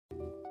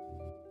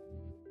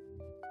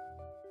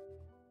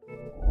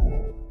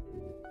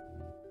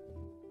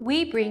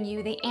We bring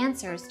you the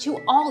answers to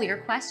all your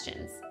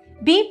questions.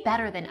 Be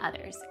better than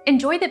others.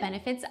 Enjoy the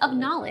benefits of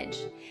knowledge.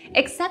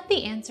 Accept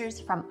the answers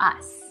from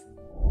us.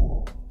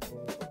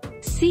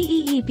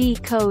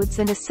 CEEB codes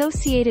and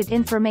associated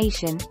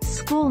information,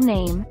 school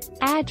name,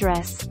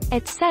 address,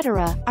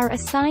 etc., are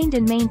assigned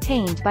and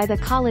maintained by the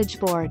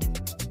College Board.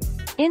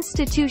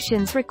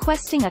 Institutions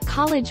requesting a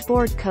College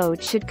Board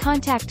code should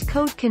contact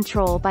Code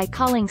Control by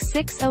calling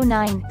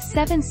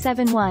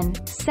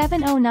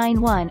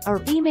 609-771-7091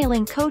 or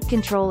emailing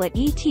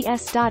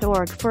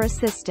codecontrol@ets.org for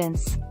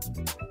assistance.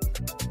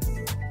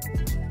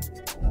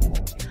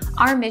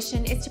 Our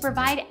mission is to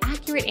provide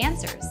accurate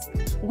answers.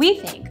 We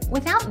think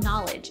without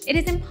knowledge, it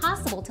is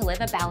impossible to live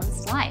a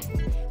balanced life.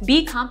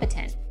 Be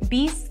competent,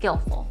 be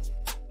skillful.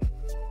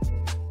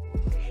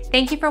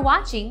 Thank you for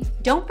watching.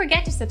 Don't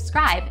forget to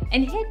subscribe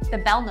and hit the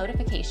bell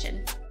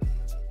notification.